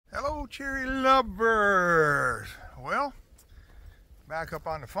Hello, cherry lovers. Well, back up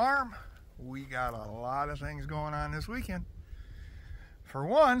on the farm, we got a lot of things going on this weekend. For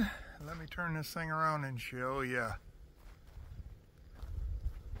one, let me turn this thing around and show you.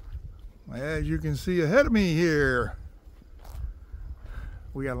 As you can see ahead of me here,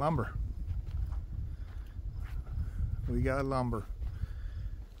 we got lumber. We got lumber.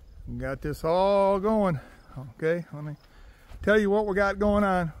 We got this all going. Okay, let me tell you what we got going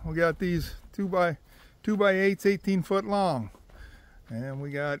on. We got these 2x8s, 18-foot long, and we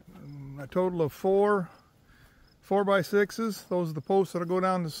got a total of 4x6s. Those are the posts that'll go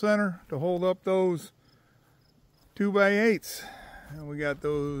down the center to hold up those 2x8s. And we got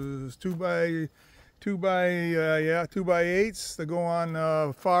those 2x8s that go on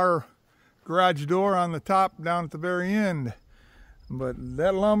the far garage door on the top down at the very end. But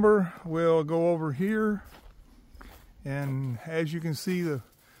that lumber will go over here, and as you can see,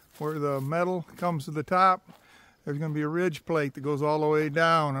 where the metal comes to the top, there's going to be a ridge plate that goes all the way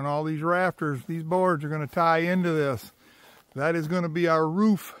down, and all these rafters, these boards are going to tie into this. That is going to be our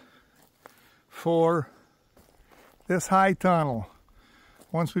roof for this high tunnel.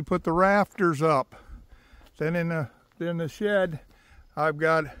 Once we put the rafters up, then in the shed, I've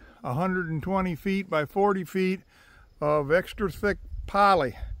got 120 feet by 40 feet of extra thick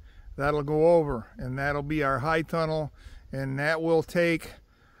poly that'll go over, and that'll be our high tunnel, and that will take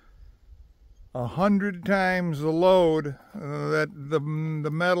 100 times the load that the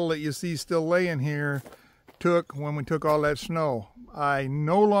metal that you see still laying here took when we took all that snow. I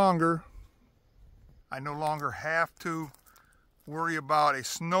no longer have to worry about a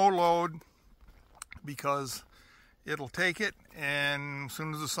snow load, because it'll take it, and as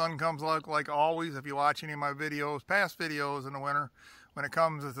soon as the sun comes out, like always, if you watch any of my videos, past videos in the winter,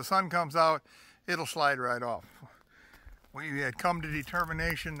 as the sun comes out, it'll slide right off. We had come to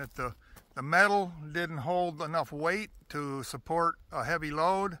determination that the metal didn't hold enough weight to support a heavy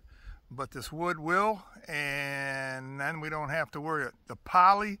load, but this wood will, and then we don't have to worry. The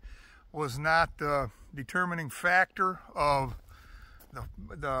poly was not the determining factor of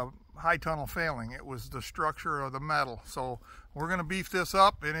the high tunnel failing. It was the structure of the metal. So we're going to beef this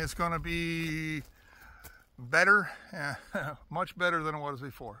up, and it's going to be better, much better than it was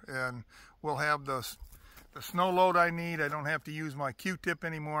before. And we'll have the snow load I need. I don't have to use my Q-tip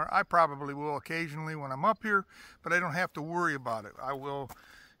anymore. I probably will occasionally when I'm up here, but I don't have to worry about it. I will,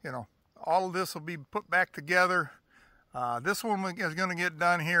 all of this will be put back together. This one is going to get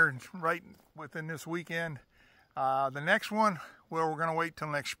done here right within this weekend. The next one, well, we're going to wait till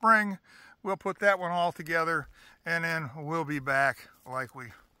next spring. We'll put that one all together, and then we'll be back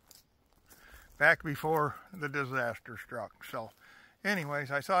back before the disaster struck. So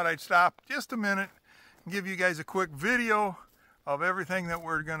anyways, I thought I'd stop just a minute and give you guys a quick video of everything that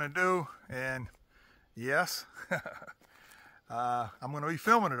we're going to do. And yes, I'm going to be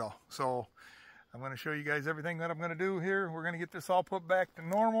filming it all. So I'm going to show you guys everything that I'm going to do here. We're going to get this all put back to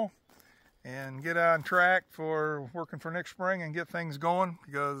normal and get on track for working for next spring and get things going,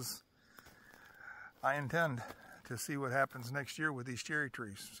 because I intend to see what happens next year with these cherry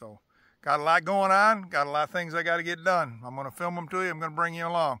trees. So got a lot going on, got a lot of things I got to get done. I'm going to film them to you. I'm going to bring you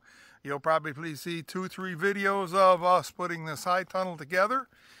along. You'll probably see 2-3 videos of us putting this high tunnel together.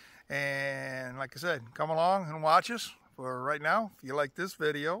 And like I said, come along and watch us. For right now, if you like this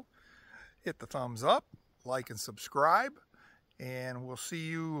video, hit the thumbs up, like and subscribe. And we'll see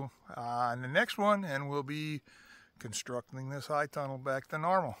you on the next one, and we'll be constructing this high tunnel back to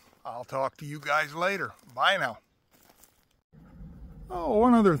normal. I'll talk to you guys later. Bye now. Oh,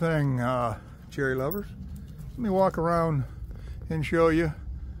 one other thing, cherry lovers. Let me walk around and show you.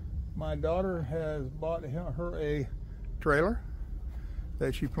 My daughter has bought her a trailer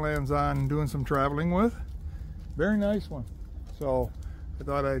that she plans on doing some traveling with. Very nice one. So I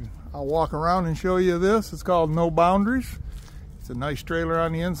thought I'll walk around and show you this. It's called No Boundaries. It's a nice trailer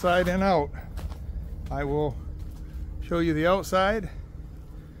on the inside and out. I will show you the outside,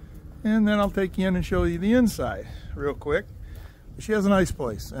 and then I'll take you in and show you the inside real quick. But she has a nice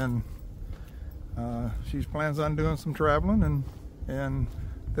place, and she plans on doing some traveling, and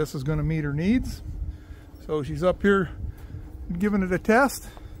this is going to meet her needs. So she's up here giving it a test.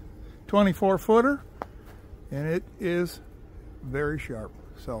 24-footer, and it is very sharp.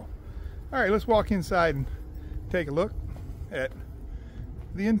 So, all right, let's walk inside and take a look at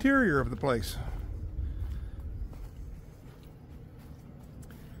the interior of the place.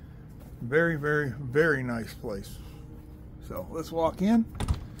 Very, very, very nice place. So let's walk in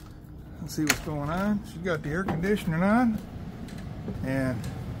and see what's going on. She's got the air conditioning on, and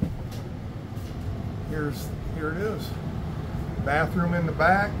here it is. Bathroom in the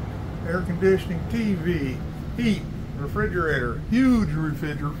back. air conditioning, TV, heat, refrigerator, huge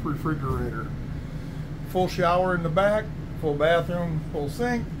refrigerator, full shower in the back, full bathroom, full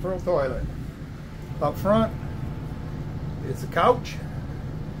sink, full toilet. Up front, it's a couch,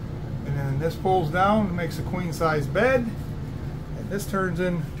 and then this pulls down and makes a queen size bed, and this turns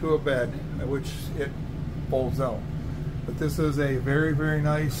into a bed, which it folds out. But this is a very, very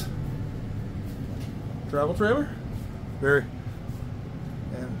nice travel trailer. Very.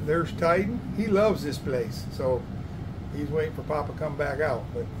 And there's Titan. He loves this place, so he's waiting for Papa to come back out.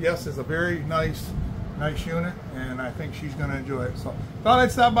 But yes, it's a very nice unit, and I think she's going to enjoy it. So thought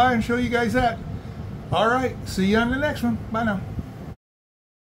I'd stop by and show you guys that. All right, see you on the next one. Bye now.